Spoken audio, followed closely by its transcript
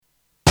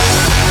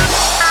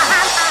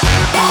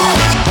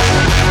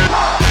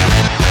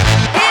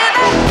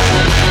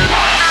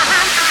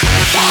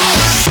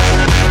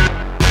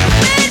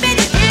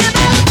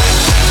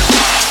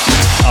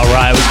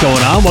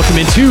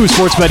into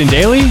Sports Betting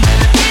Daily.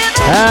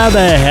 How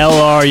the hell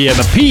are you,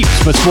 my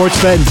peeps? But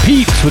Sports Betting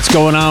peeps, what's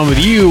going on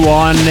with you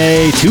on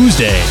a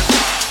Tuesday?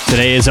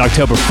 Today is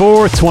October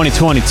 4th,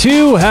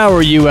 2022. How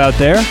are you out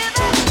there?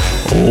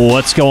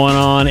 What's going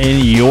on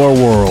in your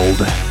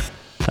world?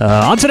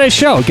 On today's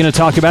show, we're going to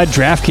talk about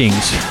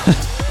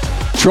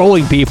DraftKings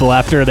trolling people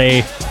after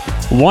they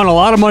won a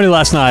lot of money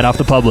last night off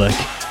the public.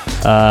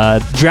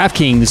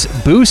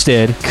 DraftKings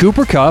boosted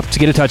Cooper Kupp to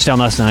get a touchdown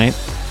last night.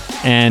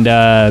 And,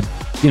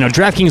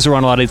 DraftKings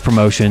run a lot of these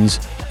promotions,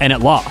 and it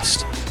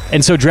lost.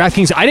 And so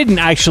DraftKings,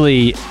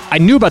 I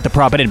knew about the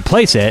prop, I didn't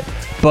place it,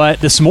 but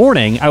this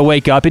morning I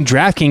wake up and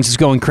DraftKings is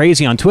going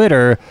crazy on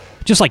Twitter,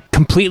 just like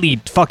completely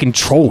fucking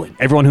trolling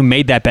everyone who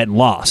made that bet and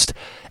lost.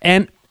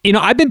 And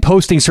I've been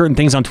posting certain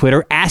things on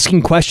Twitter,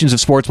 asking questions of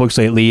sportsbooks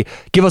lately.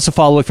 Give us a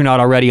follow if you're not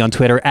already on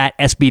Twitter, at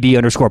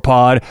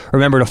SBD_pod.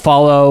 Remember to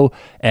follow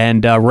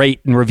and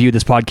rate and review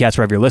this podcast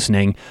wherever you're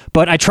listening.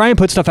 But I try and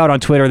put stuff out on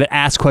Twitter that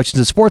asks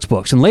questions of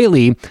sportsbooks. And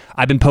lately,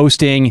 I've been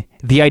posting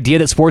the idea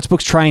that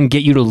sportsbooks try and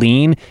get you to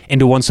lean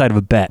into one side of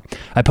a bet.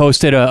 I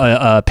posted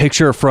a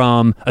picture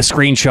from a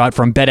screenshot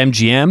from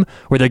BetMGM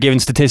where they're giving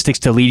statistics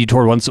to lead you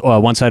toward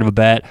one side of a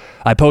bet.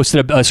 I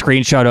posted a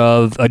screenshot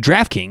of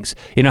DraftKings.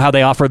 You know how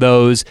they offer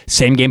those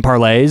same game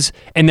parlays,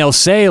 and they'll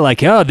say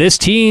like, "Oh, this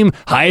team,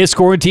 highest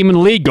scoring team in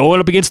the league, going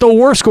up against the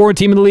worst scoring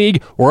team in the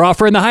league. We're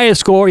offering the highest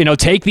score.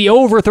 Take the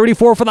over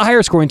 34 for the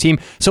higher scoring team."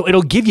 So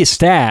it'll give you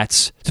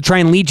stats to try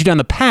and lead you down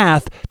the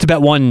path to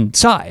bet one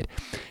side.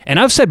 And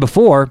I've said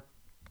before,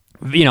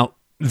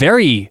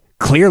 very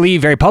clearly,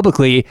 very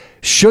publicly,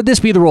 should this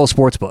be the role of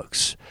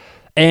sportsbooks?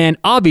 And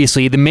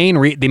obviously, the main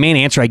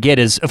answer I get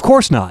is, of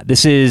course not.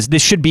 This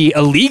should be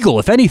illegal,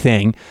 if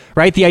anything,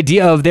 right? The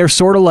idea of they're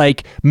sort of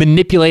like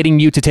manipulating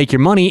you to take your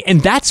money,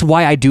 and that's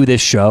why I do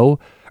this show,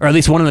 or at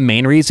least one of the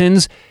main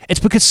reasons. It's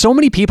because so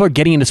many people are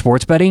getting into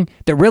sports betting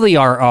that really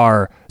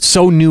are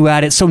so new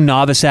at it, so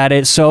novice at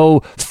it, so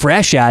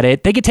fresh at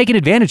it, they get taken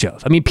advantage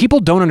of. I mean, people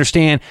don't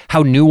understand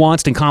how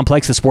nuanced and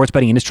complex the sports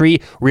betting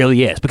industry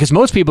really is, because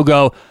most people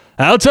go,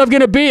 "How tough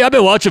can it be? I've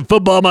been watching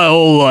football my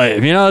whole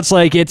life." It's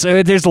like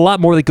there's a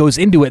lot more that goes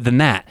into it than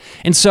that.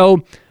 And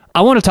so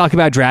I want to talk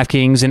about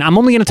DraftKings, and I'm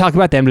only going to talk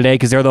about them today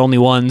because they're the only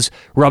ones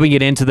rubbing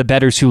it into the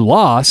bettors who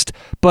lost.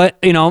 But,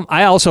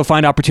 I also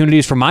find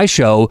opportunities for my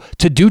show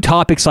to do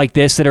topics like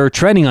this that are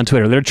trending on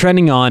Twitter, that are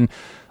trending on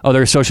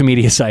other social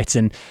media sites.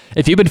 And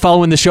if you've been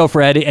following the show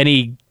for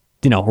any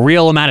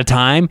real amount of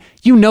time,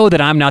 you know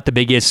that I'm not the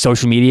biggest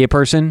social media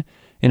person.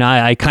 And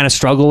I kind of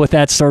struggle with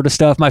that sort of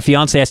stuff. My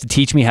fiance has to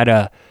teach me how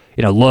to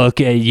look,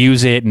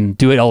 use it, and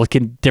do it all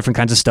different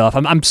kinds of stuff.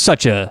 I'm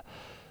such I'm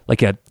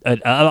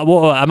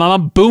a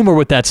boomer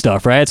with that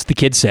stuff, right? That's what the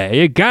kids say.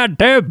 You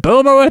goddamn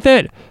boomer with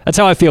it. That's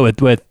how I feel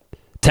with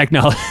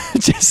technology,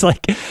 just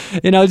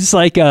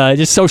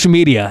social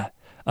media,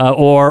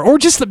 or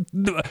just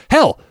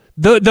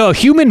the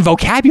human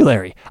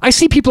vocabulary. I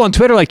see people on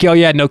Twitter like, "Yo,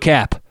 yeah, no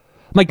cap." I'm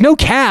like, no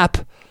cap?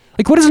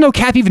 Like, what does no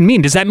cap even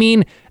mean? Does that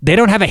mean they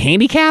don't have a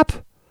handicap?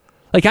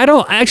 Like, I'm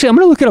going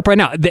to look it up right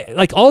now.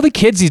 All the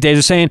kids these days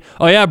are saying,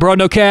 "Oh yeah, bro,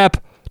 no cap,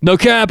 no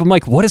cap." I'm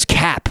like, what does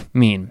cap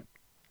mean?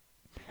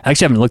 I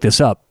actually haven't looked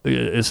this up,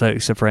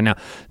 except for right now.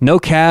 No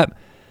cap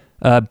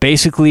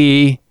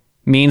basically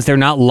means they're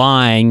not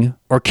lying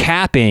or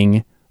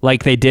capping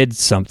like they did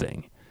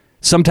something.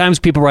 Sometimes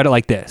people write it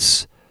like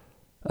this.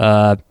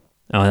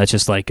 That's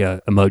just like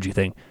a emoji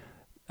thing.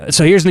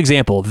 So here's an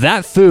example.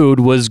 That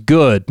food was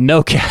good,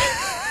 no cap.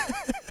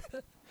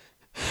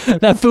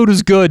 That food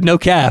was good, no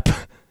cap.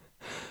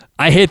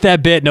 I hit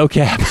that bit, no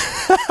cap.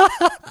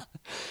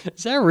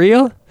 Is that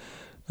real?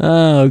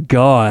 Oh,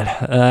 God.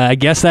 I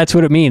guess that's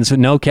what it means,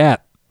 no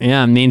cap.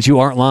 Yeah, it means you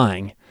aren't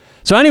lying.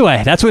 So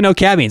anyway, that's what no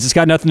cap means. It's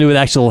got nothing to do with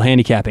actual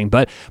handicapping.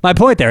 But my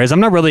point there is I'm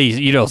not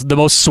really, the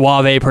most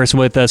suave person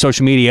with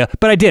social media,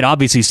 but I did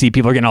obviously see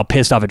people are getting all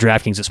pissed off at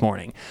DraftKings this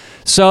morning.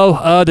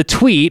 So the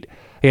tweet,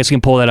 I guess we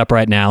can pull that up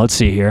right now. Let's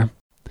see here.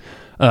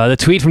 The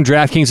tweet from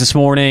DraftKings this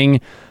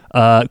morning,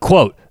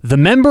 quote, "The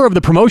member of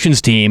the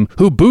promotions team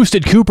who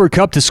boosted Cooper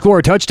Kupp to score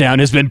a touchdown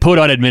has been put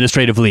on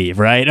administrative leave,"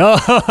 right?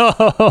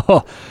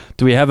 Oh,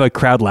 do we have a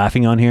crowd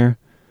laughing on here?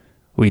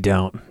 We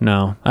don't.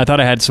 No. I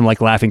thought I had some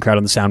laughing crowd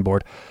on the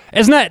soundboard.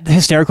 Isn't that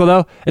hysterical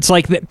though? It's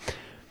like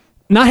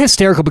not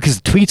hysterical because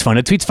the tweet's fun.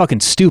 The tweet's fucking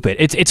stupid.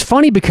 It's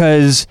funny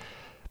because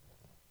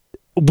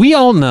we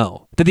all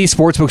know that these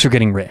sportsbooks are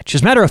getting rich.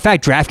 As a matter of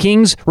fact,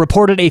 DraftKings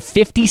reported a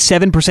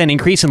 57%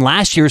 increase in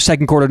last year's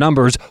second quarter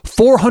numbers.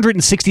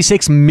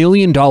 $466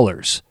 million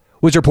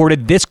was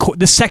reported this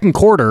second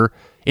quarter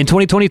in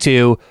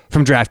 2022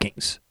 from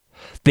DraftKings.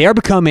 They are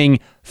becoming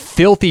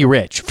filthy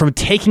rich from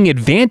taking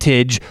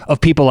advantage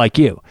of people like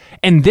you.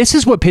 And this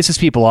is what pisses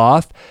people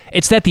off.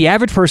 It's that the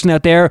average person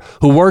out there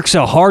who works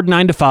a hard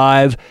 9 to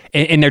 5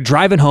 and they're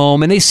driving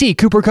home and they see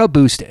Cooper Kupp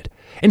boosted.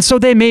 And so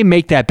they may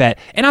make that bet.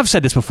 And I've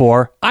said this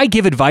before. I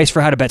give advice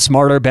for how to bet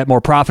smarter, bet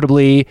more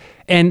profitably.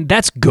 And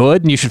that's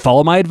good. And you should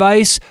follow my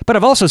advice. But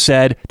I've also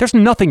said there's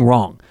nothing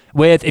wrong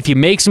with if you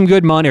make some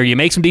good money or you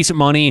make some decent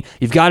money,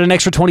 you've got an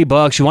extra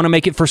 $20, you want to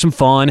make it for some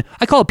fun.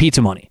 I call it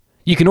pizza money.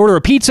 You can order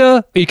a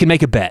pizza, or you can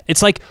make a bet.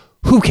 It's like,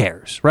 who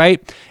cares,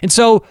 right? And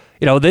so,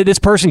 this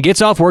person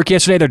gets off work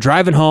yesterday. They're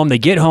driving home. They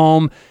get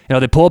home.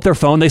 They pull up their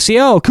phone. They see,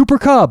 oh, Cooper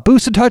Kupp,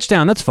 boosted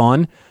touchdown. That's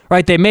fun,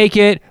 right? They make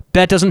it.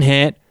 Bet doesn't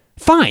hit.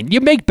 Fine.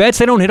 You make bets.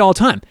 They don't hit all the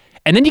time.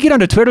 And then you get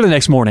onto Twitter the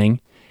next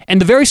morning, and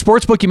the very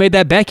sportsbook you made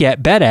that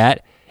bet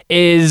at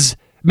is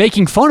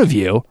making fun of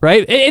you,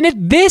 right?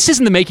 And this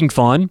isn't the making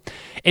fun.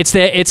 It's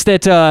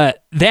that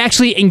they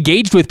actually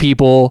engaged with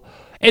people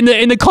in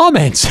the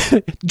comments.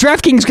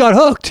 DraftKings got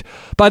hooked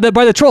by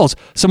the trolls.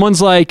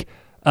 Someone's like,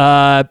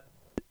 are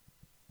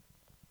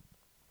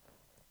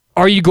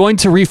you going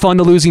to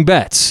refund the losing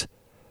bets?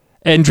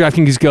 And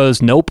DraftKings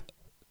goes, nope.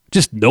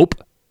 Just nope.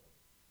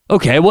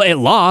 Okay, well, it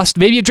lost.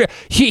 Maybe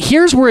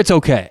here's where it's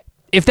okay.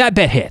 If that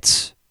bet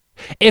hits.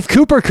 If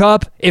Cooper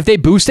Kupp, if they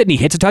boost it and he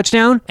hits a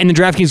touchdown, and then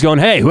DraftKings going,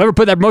 hey, whoever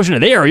put that promotion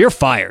in there, you're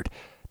fired.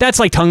 That's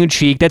like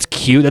tongue-in-cheek. That's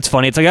cute. That's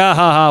funny. It's like, ha,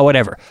 ha,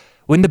 whatever.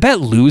 When the bet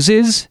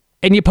loses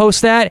and you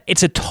post that,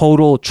 it's a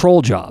total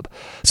troll job.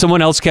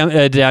 Someone else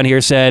down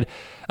here said,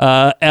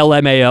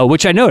 LMAO,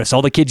 which I noticed.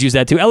 All the kids use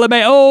that too.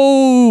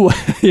 LMAO!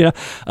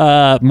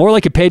 More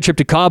like a paid trip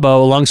to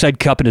Cabo alongside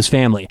Kupp and his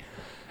family.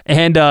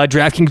 And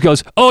DraftKings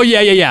goes, oh,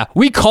 yeah.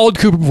 We called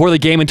Cooper before the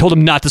game and told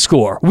him not to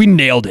score. We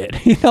nailed it.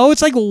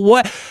 It's like,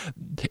 what?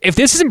 If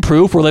this isn't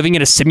proof we're living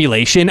in a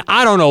simulation,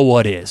 I don't know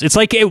what is. It's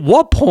like, at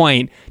what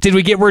point did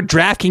we get where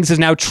DraftKings is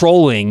now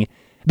trolling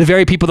the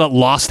very people that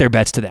lost their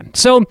bets to them?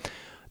 So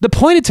the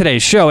point of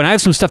today's show, and I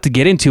have some stuff to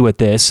get into with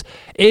this,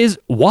 is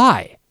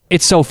why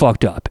it's so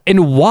fucked up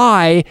and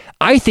why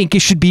I think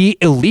it should be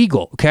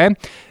illegal, okay?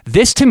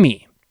 This, to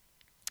me,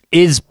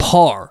 is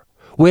par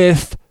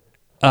with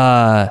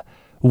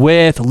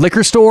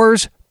liquor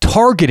stores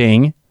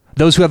targeting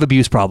those who have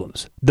abuse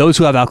problems, those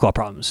who have alcohol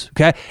problems,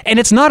 okay? And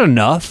it's not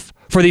enough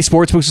for these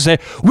sportsbooks to say,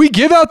 we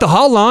give out the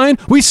hotline,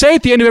 we say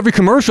at the end of every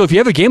commercial, if you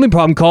have a gambling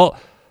problem, call.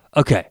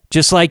 Okay,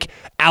 just like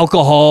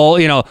alcohol,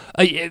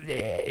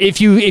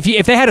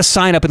 if they had a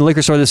sign up in the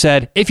liquor store that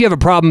said, if you have a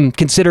problem,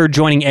 consider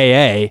joining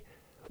AA,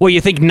 well,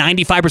 you think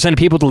 95% of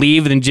people to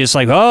leave and just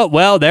like, oh,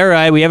 well, they're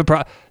right, we have a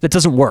problem. That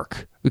doesn't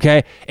work,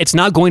 okay? It's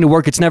not going to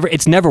work. It's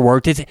never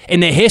worked. It's in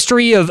the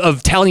history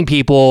of telling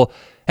people,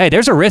 hey,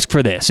 there's a risk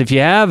for this. If you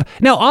have,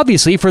 now,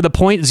 obviously, for the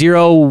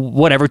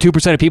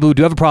 2% of people who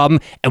do have a problem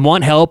and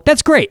want help,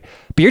 that's great.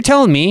 But you're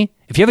telling me,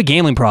 if you have a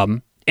gambling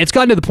problem, it's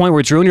gotten to the point where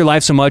it's ruined your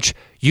life so much,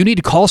 you need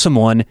to call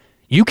someone.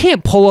 You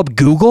can't pull up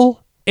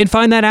Google and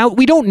find that out.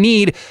 We don't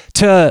need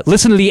to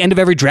listen to the end of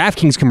every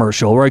DraftKings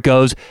commercial where it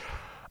goes,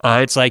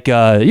 it's like, the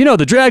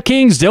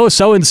DraftKings,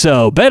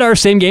 so-and-so, bet our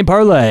same game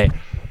parlay.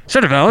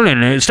 Instead of valid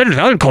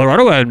in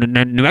Colorado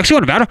and New Mexico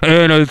and Nevada,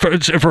 and for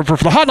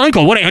the hotline,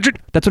 call 1-800.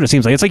 That's what it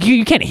seems like. It's like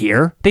you can't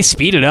hear. They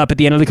speed it up at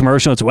the end of the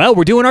commercial. It's, well,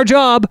 we're doing our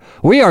job.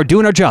 We are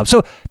doing our job.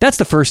 So that's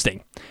the first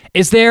thing.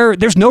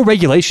 There's no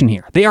regulation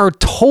here. They are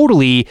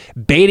totally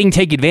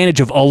take advantage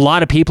of a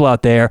lot of people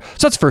out there.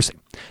 So that's the first thing.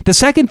 The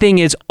second thing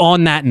is,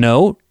 on that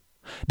note,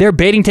 they're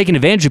taking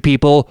advantage of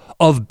people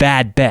of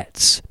bad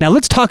bets. Now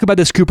let's talk about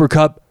this Cooper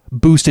Kupp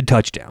boosted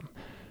touchdown.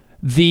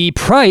 The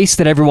price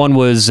that everyone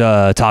was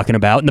talking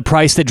about, and the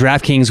price that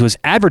DraftKings was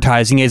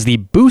advertising as the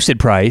boosted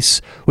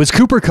price, was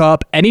Cooper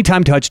Kupp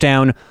anytime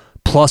touchdown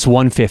plus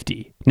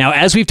 150. Now,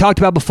 as we've talked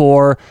about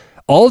before,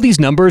 all these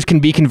numbers can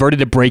be converted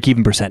to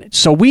break-even percentage.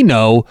 So we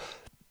know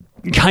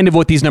kind of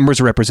what these numbers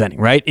are representing,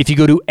 right? If you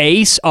go to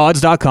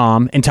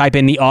aceodds.com and type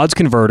in the odds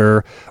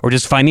converter, or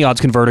just find the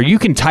odds converter, you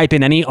can type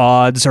in any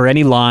odds or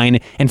any line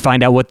and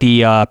find out what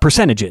the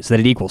percentage is that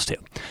it equals to.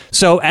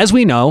 So as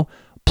we know,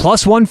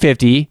 plus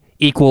 150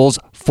 equals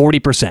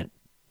 40%.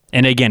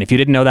 And again, if you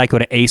didn't know that, go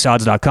to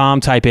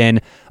aceodds.com, type in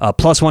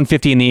plus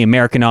 150 in the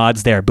American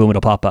odds there, boom,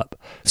 it'll pop up.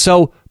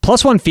 So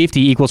plus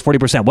 150 equals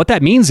 40%. What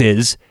that means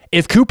is,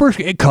 if Cooper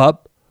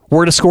Kupp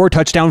were to score a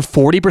touchdown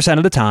 40%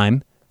 of the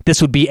time,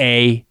 this would be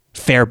a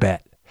fair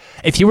bet.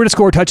 If he were to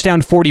score a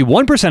touchdown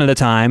 41% of the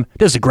time,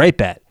 this is a great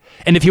bet.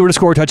 And if he were to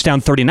score a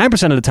touchdown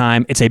 39% of the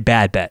time, it's a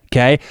bad bet,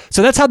 okay?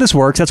 So that's how this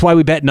works. That's why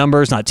we bet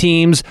numbers, not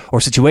teams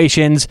or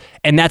situations.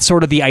 And that's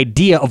sort of the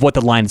idea of what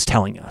the line is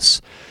telling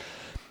us.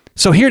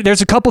 So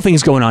there's a couple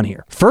things going on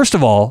here. First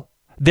of all,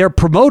 they're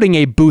promoting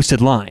a boosted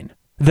line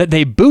that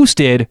they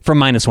boosted from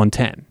minus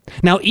 110.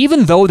 Now,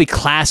 even though the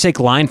classic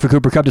line for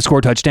Cooper Kupp to score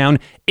a touchdown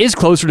is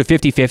closer to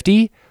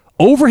 50-50,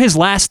 over his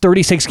last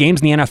 36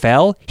 games in the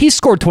NFL, he's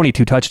scored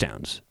 22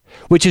 touchdowns,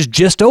 which is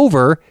just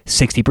over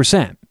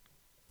 60%.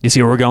 You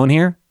see where we're going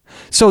here?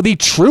 So the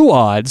true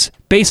odds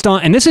based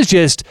on, and this is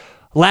just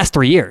last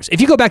 3 years.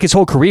 If you go back his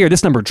whole career,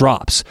 this number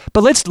drops.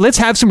 But let's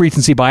have some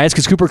recency bias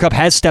because Cooper Kupp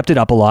has stepped it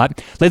up a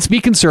lot. Let's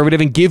be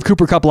conservative and give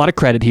Cooper Kupp a lot of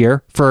credit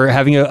here for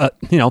having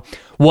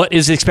what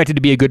is expected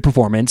to be a good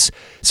performance.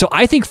 So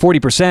I think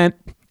 40%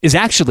 is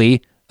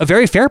actually a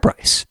very fair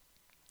price.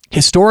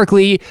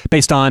 Historically,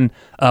 based on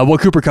what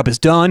Cooper Kupp has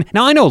done.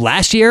 Now, I know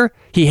last year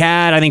he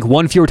had, I think,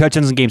 1 fewer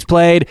touchdowns in games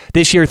played.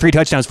 This year, 3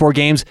 touchdowns, 4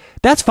 games.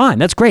 That's fine.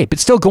 That's great. But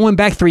still, going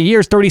back 3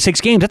 years, 36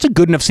 games, that's a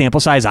good enough sample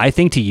size, I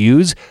think, to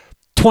use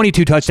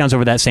 22 touchdowns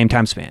over that same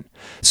time span.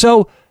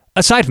 So,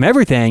 aside from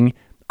everything,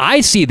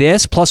 I see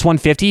this plus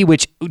 150,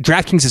 which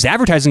DraftKings is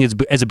advertising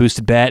as a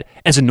boosted bet,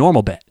 as a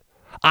normal bet.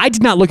 I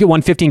did not look at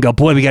 150 and go,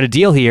 boy, we got a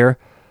deal here.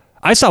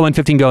 I saw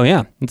 150 and go,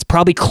 yeah, it's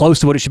probably close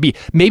to what it should be.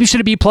 Maybe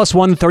should it be plus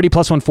 130,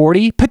 plus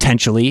 140?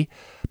 Potentially.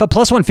 But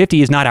plus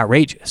 150 is not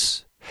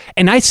outrageous.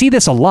 And I see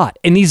this a lot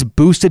in these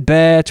boosted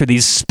bets or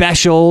these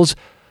specials.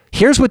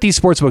 Here's what these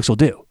sportsbooks will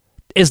do,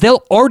 is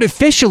they'll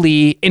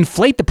artificially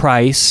inflate the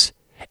price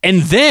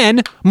and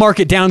then mark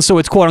it down so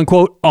it's quote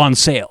unquote on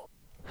sale.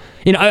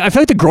 You know, I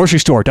feel like the grocery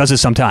store does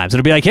this sometimes.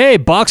 It'll be like, hey,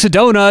 box of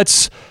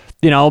donuts,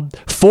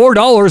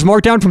 $4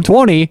 marked down from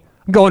 20.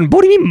 I'm going,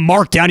 what do you mean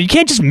marked down? You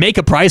can't just make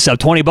a price up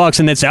 $20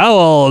 and then say,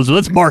 oh, well,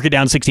 let's mark it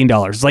down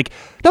 $16. It's like,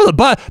 no,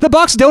 the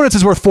box of donuts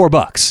is worth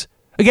 $4.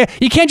 Okay,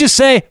 you can't just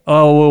say,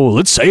 oh, well,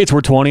 let's say it's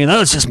worth 20 and then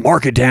let's just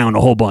mark it down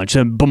a whole bunch,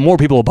 but more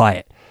people will buy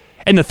it.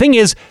 And the thing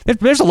is,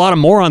 there's a lot of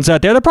morons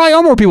out there. There probably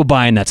are more people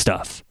buying that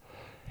stuff.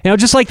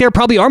 Just like there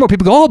probably are more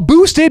people go, oh,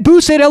 boosted,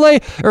 LA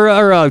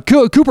or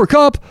Cooper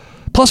Cup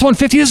plus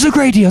 150. This is a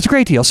great deal. It's a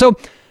great deal. So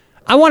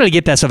I wanted to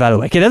get that stuff out of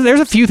the way. Okay,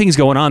 there's a few things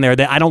going on there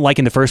that I don't like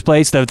in the first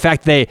place. The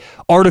fact that they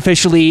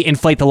artificially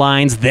inflate the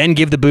lines, then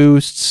give the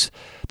boosts.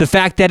 The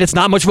fact that it's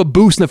not much of a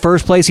boost in the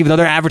first place, even though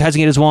they're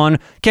advertising it as one.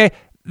 Okay,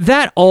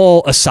 that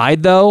all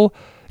aside though,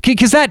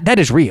 because that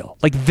is real.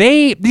 Like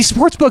these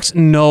sports books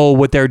know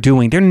what they're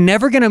doing. They're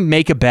never going to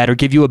make a bet or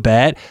give you a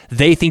bet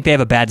they think they have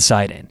a bad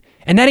side in.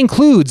 And that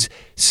includes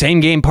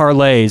same game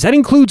parlays. That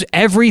includes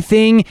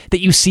everything that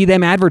you see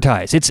them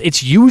advertise.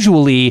 It's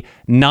usually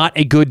not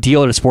a good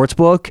deal at a sports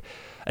book,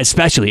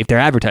 especially if they're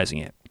advertising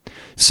it.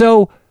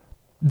 So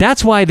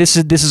that's why this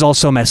is all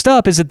so messed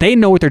up, is that they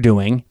know what they're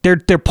doing. They're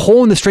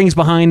pulling the strings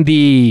behind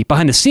the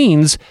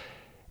scenes,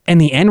 and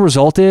the end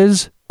result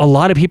is a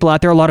lot of people out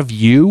there, a lot of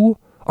you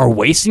are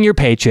wasting your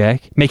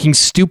paycheck making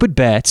stupid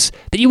bets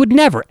that you would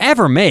never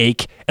ever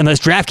make unless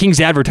DraftKings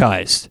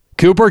advertised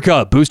Cooper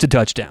Kupp boosted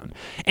touchdown.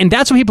 And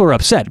that's when people are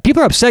upset.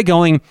 People are upset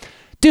going,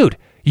 dude,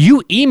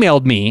 you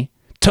emailed me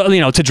to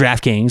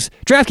DraftKings.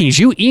 DraftKings,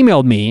 you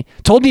emailed me,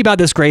 told me about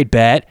this great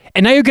bet,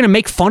 and now you're going to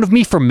make fun of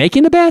me for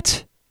making the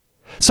bet?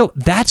 So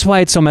that's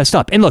why it's so messed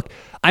up. And look,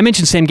 I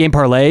mentioned same game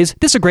parlays.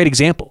 This is a great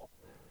example.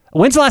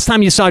 When's the last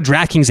time you saw a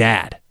DraftKings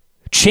ad?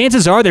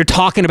 Chances are they're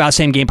talking about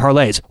same game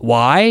parlays.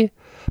 Why?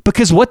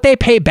 Because what they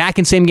pay back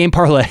in same game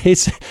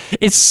parlays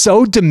is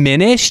so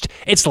diminished,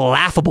 it's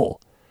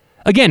laughable.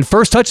 Again,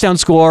 first touchdown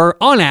score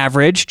on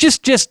average,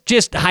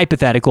 just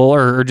hypothetical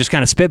or just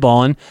kind of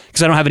spitballing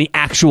because I don't have any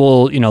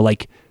actual,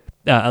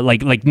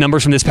 like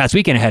numbers from this past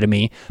weekend ahead of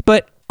me.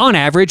 But on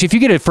average, if you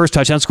get a first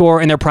touchdown score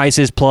and their price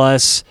is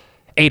plus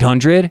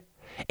 800,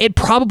 it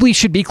probably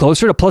should be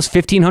closer to plus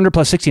 1,500,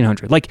 plus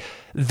 1,600. Like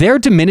they're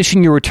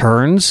diminishing your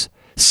returns,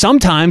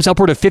 sometimes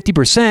upward of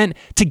 50%,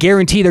 to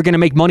guarantee they're going to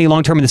make money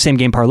long-term in the same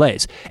game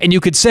parlays. And you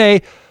could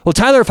say, well,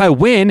 Tyler, if I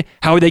win,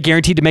 how are they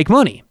guaranteed to make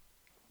money?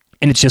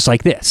 And it's just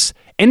like this.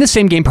 In the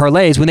same game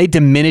parlays, when they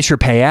diminish your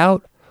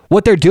payout,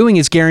 what they're doing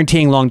is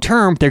guaranteeing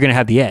long-term they're going to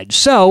have the edge.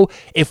 So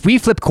if we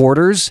flip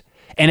quarters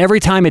and every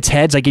time it's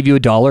heads, I give you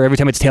 $1, every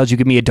time it's tails, you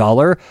give me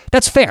 $1,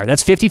 that's fair.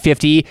 That's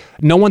 50-50.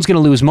 No one's going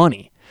to lose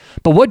money.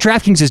 But what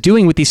DraftKings is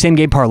doing with these same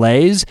game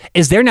parlays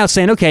is they're now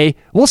saying, okay,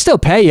 we'll still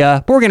pay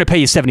you, but we're going to pay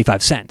you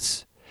 75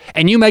 cents.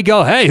 And you may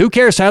go, hey, who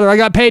cares, Tyler? I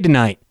got paid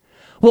tonight.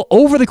 Well,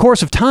 over the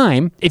course of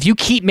time, if you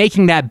keep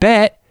making that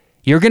bet,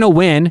 you're going to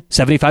win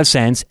 75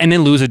 cents and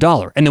then lose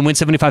 $1 and then win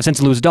 75 cents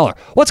and lose $1.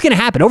 What's going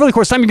to happen? Over the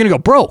course of time, you're going to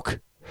go broke.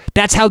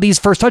 That's how these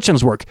first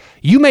touchdowns work.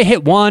 You may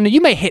hit 1, you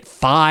may hit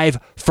 5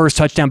 first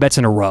touchdown bets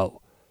in a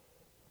row.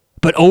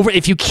 But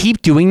if you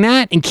keep doing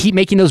that and keep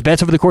making those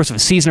bets over the course of a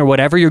season or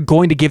whatever, you're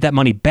going to give that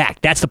money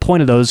back. That's the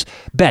point of those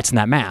bets and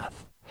that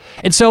math.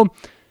 And so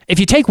if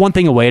you take one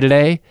thing away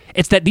today,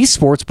 it's that these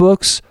sports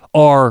books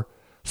are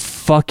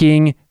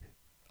fucking,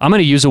 I'm going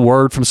to use a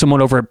word from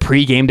someone over at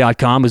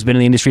pregame.com who's been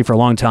in the industry for a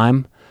long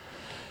time.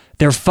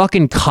 They're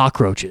fucking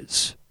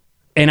cockroaches.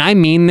 And I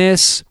mean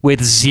this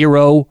with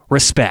zero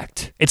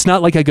respect. It's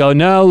not like I go,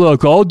 no,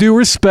 look, all due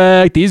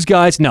respect, these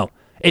guys. No,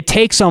 it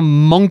takes a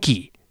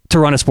monkey to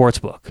run a sports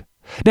book.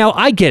 Now,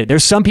 I get it.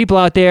 There's some people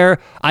out there,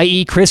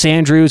 i.e. Chris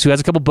Andrews, who has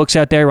a couple books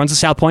out there, runs the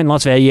South Point in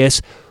Las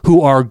Vegas,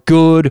 who are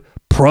good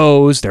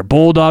pros. They're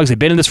bulldogs. They've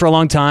been in this for a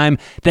long time.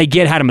 They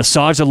get how to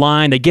massage the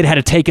line. They get how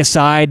to take a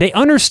side. They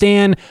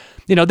understand,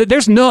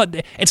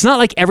 it's not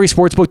like every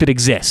sports book that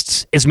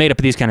exists is made up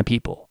of these kind of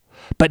people.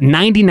 But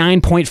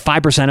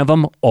 99.5% of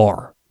them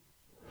are.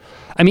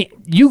 I mean,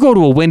 you go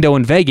to a window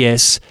in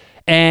Vegas,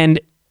 and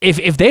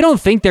if they don't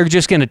think they're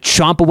just going to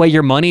chomp away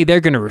your money,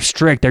 they're going to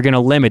restrict, they're going to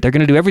limit, they're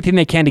going to do everything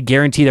they can to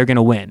guarantee they're going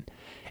to win.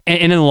 And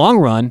in the long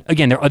run,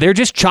 again, they're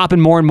just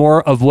chopping more and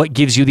more of what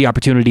gives you the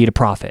opportunity to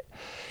profit.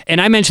 And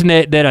I mentioned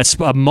that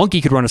a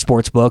monkey could run a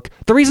sports book.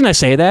 The reason I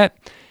say that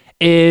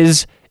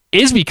is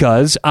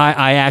because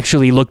I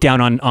actually look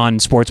down on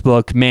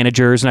sportsbook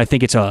managers, and I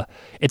think it's a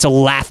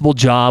laughable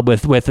job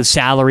with a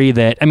salary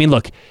that, I mean,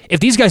 look, if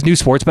these guys knew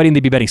sports betting,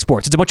 they'd be betting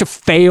sports. It's a bunch of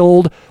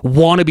failed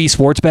wannabe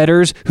sports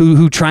bettors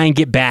who try and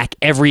get back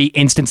every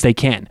instance they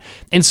can.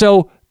 And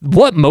so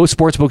what most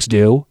sportsbooks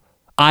do,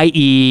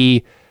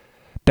 i.e.,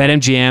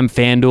 BetMGM,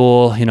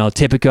 FanDuel,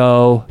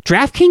 Tipico.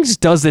 DraftKings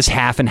does this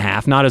half and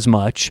half, not as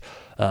much.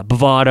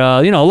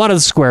 Bovada, a lot of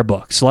the square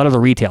books, a lot of the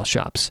retail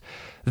shops.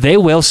 They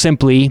will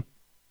simply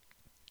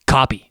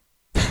copy.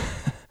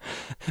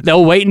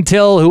 They'll wait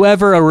until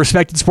whoever a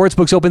respected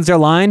sportsbooks opens their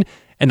line,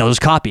 and they'll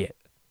just copy it.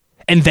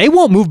 And they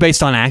won't move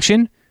based on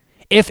action.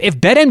 If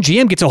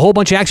BetMGM gets a whole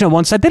bunch of action on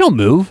one side, they don't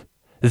move.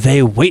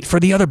 They wait for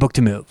the other book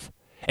to move.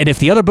 And if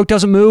the other book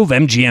doesn't move,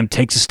 MGM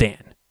takes a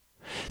stand.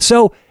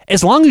 So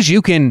as long as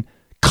you can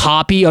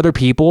copy other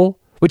people,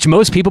 which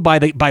most people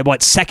by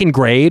second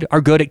grade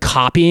are good at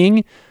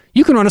copying,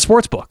 you can run a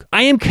sports book.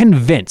 I am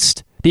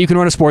convinced that you can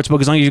run a sports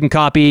book as long as you can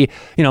copy,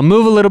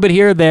 move a little bit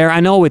here or there. I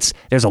know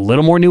there's a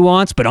little more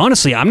nuance, but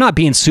honestly, I'm not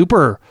being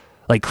super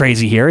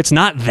crazy here. It's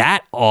not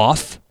that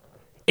off.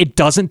 It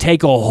doesn't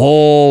take a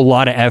whole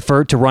lot of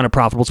effort to run a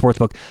profitable sports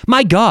book.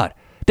 My God,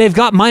 they've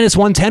got minus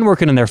 110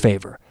 working in their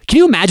favor. Can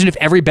you imagine if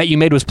every bet you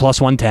made was plus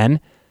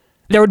 110?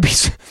 There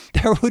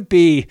would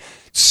be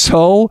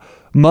so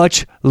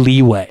much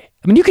leeway.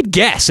 I mean, you could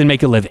guess and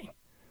make a living.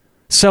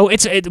 So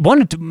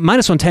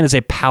minus 110 is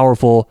a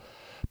powerful,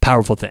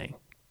 powerful thing.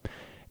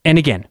 And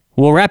again,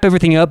 we'll wrap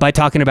everything up by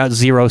talking about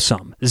zero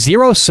sum.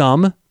 Zero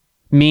sum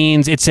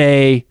means it's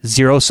a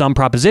zero sum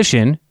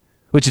proposition,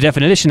 which the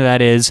definition of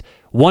that is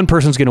one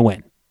person's going to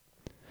win.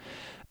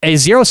 A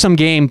zero sum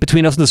game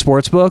between us and the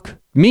sportsbook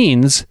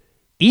means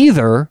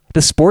either the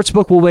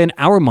sportsbook will win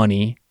our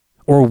money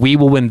or we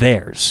will win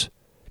theirs.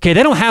 Okay,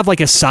 they don't have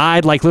a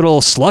side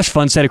little slush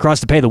fund set across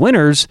to pay the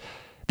winners.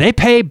 They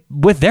pay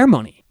with their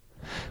money,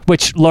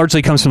 which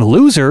largely comes from the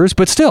losers,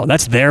 but still,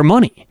 that's their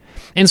money.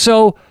 And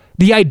so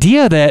the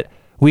idea that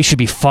we should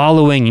be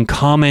following and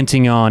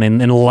commenting on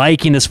and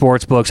liking the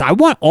sports books, I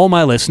want all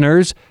my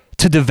listeners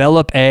to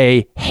develop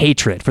a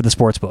hatred for the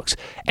sports books.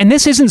 And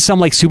this isn't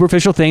some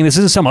superficial thing. This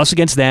isn't some us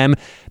against them.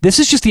 This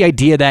is just the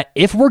idea that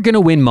if we're going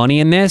to win money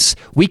in this,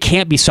 we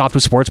can't be soft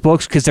with sports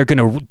books because they're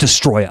going to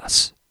destroy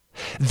us.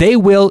 They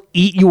will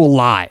eat you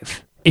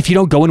alive if you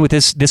don't go in with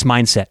this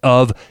mindset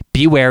of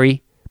be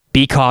wary,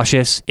 be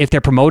cautious. If they're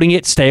promoting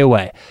it, stay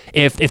away.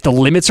 If the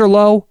limits are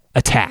low,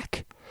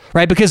 attack.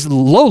 Right? Because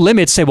low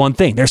limits say one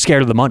thing. They're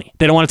scared of the money.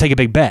 They don't want to take a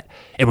big bet.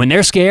 And when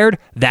they're scared,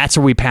 that's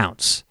where we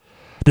pounce.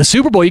 The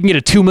Super Bowl, you can get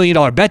a $2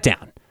 million bet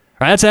down.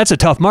 Right? That's a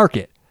tough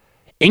market.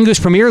 English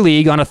Premier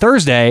League on a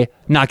Thursday,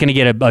 not going to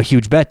get a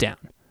huge bet down.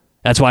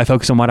 That's why I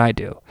focus on what I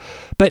do.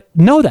 But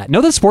know that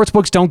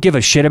sportsbooks don't give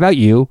a shit about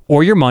you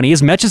or your money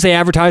as much as they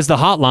advertise the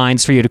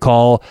hotlines for you to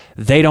call.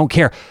 They don't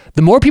care.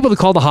 The more people that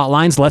call the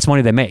hotlines, the less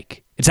money they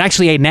make. It's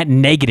actually a net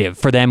negative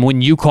for them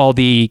when you call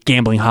the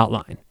gambling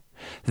hotline.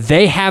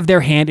 They have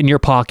their hand in your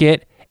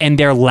pocket and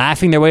they're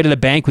laughing their way to the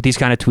bank with these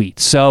kind of tweets.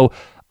 So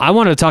I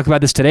wanted to talk about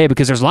this today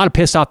because there's a lot of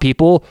pissed off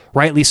people,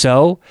 rightly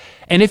so.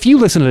 And if you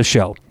listen to the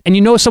show and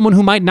you know someone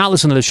who might not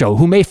listen to the show,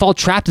 who may fall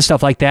trap to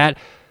stuff like that,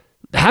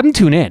 have them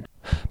tune in.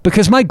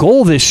 Because my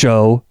goal of this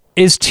show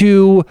is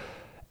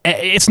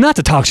it's not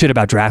to talk shit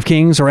about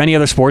DraftKings or any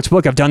other sports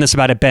book. I've done this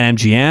about at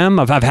BetMGM.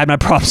 I've had my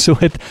problems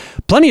with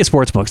plenty of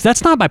sports books.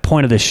 That's not my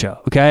point of this show,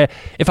 okay?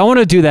 If I want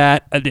to do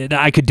that,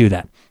 I could do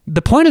that.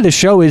 The point of this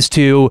show is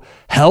to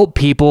help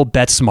people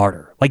bet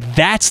smarter.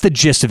 That's the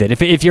gist of it.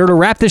 If you're to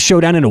wrap this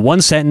show down into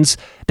one sentence,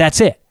 that's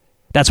it.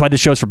 That's why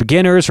this show's for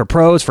beginners, for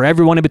pros, for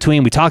everyone in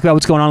between. We talk about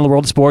what's going on in the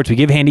world of sports. We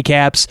give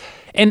handicaps.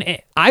 And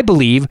I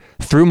believe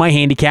through my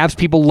handicaps,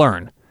 people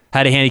learn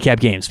how to handicap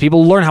games.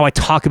 People learn how I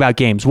talk about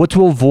games, what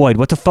to avoid,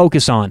 what to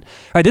focus on.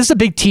 All right, this is a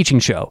big teaching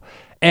show.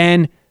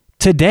 And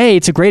today,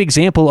 it's a great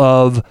example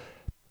of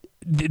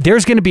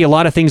there's going to be a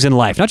lot of things in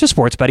life, not just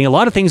sports betting, a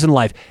lot of things in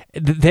life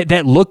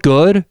that look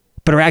good,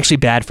 but are actually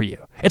bad for you.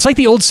 It's like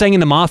the old saying in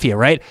the mafia,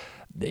 right?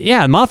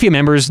 Yeah, mafia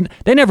members,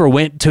 they never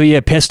went till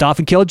you pissed off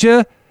and killed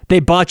you.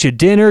 They bought you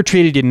dinner,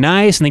 treated you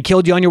nice, and then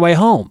killed you on your way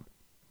home.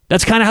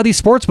 That's kind of how these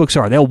sports books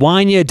are. They'll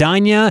wine you,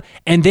 dine you,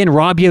 and then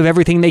rob you of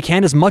everything they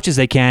can as much as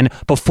they can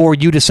before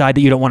you decide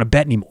that you don't want to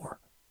bet anymore.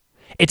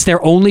 It's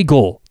their only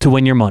goal to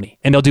win your money,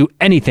 and they'll do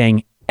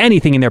anything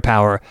in their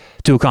power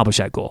to accomplish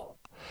that goal.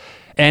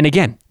 And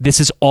again, this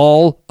is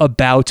all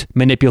about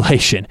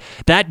manipulation.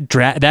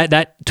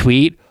 That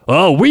tweet,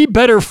 oh, we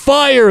better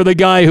fire the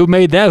guy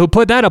who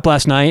put that up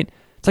last night.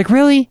 It's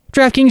really?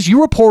 DraftKings,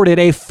 you reported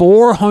a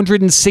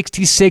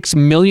 $466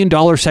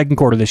 million second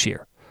quarter this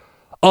year.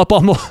 Up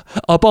almost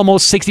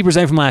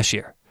 60% from last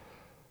year.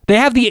 They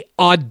have the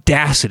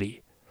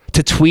audacity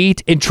to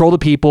tweet and troll the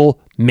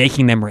people,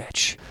 making them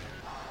rich.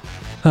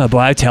 Oh boy,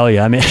 I tell you,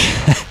 I mean,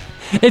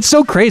 it's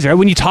so crazy, right?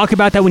 When you talk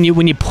about that, when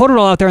you put it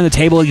all out there on the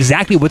table,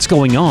 exactly what's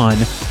going on,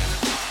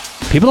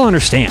 people don't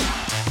understand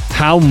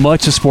how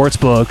much the sports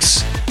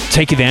books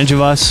take advantage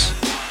of us,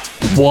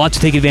 want to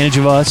take advantage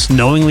of us,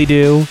 knowingly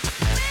do.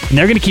 And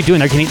they're going to keep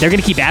doing it. They're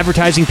going to keep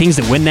advertising things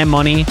that win them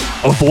money,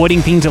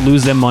 avoiding things that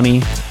lose them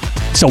money.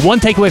 So one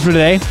takeaway from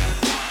today,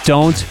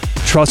 don't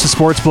trust the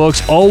sports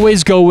books.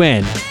 Always go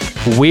in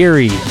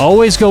weary.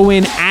 Always go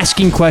in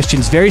asking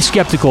questions, very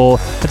skeptical.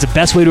 That's the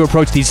best way to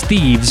approach these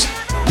thieves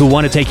who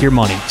want to take your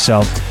money.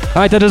 So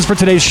All right, that does it for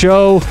today's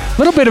show. A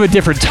little bit of a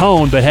different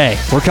tone, but hey,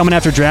 we're coming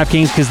after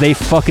DraftKings because they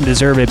fucking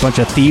deserve it. A bunch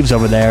of thieves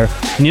over there.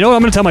 And you know what?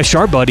 I'm going to tell my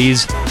sharp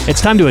buddies,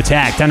 it's time to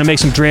attack. Time to make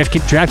some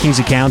DraftKings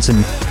accounts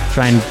and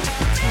try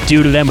and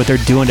do to them what they're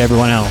doing to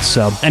everyone else.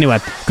 So anyway,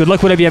 good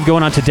luck whatever you have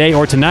going on today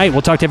or tonight.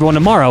 We'll talk to everyone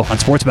tomorrow on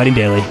Sports Betting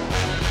Daily.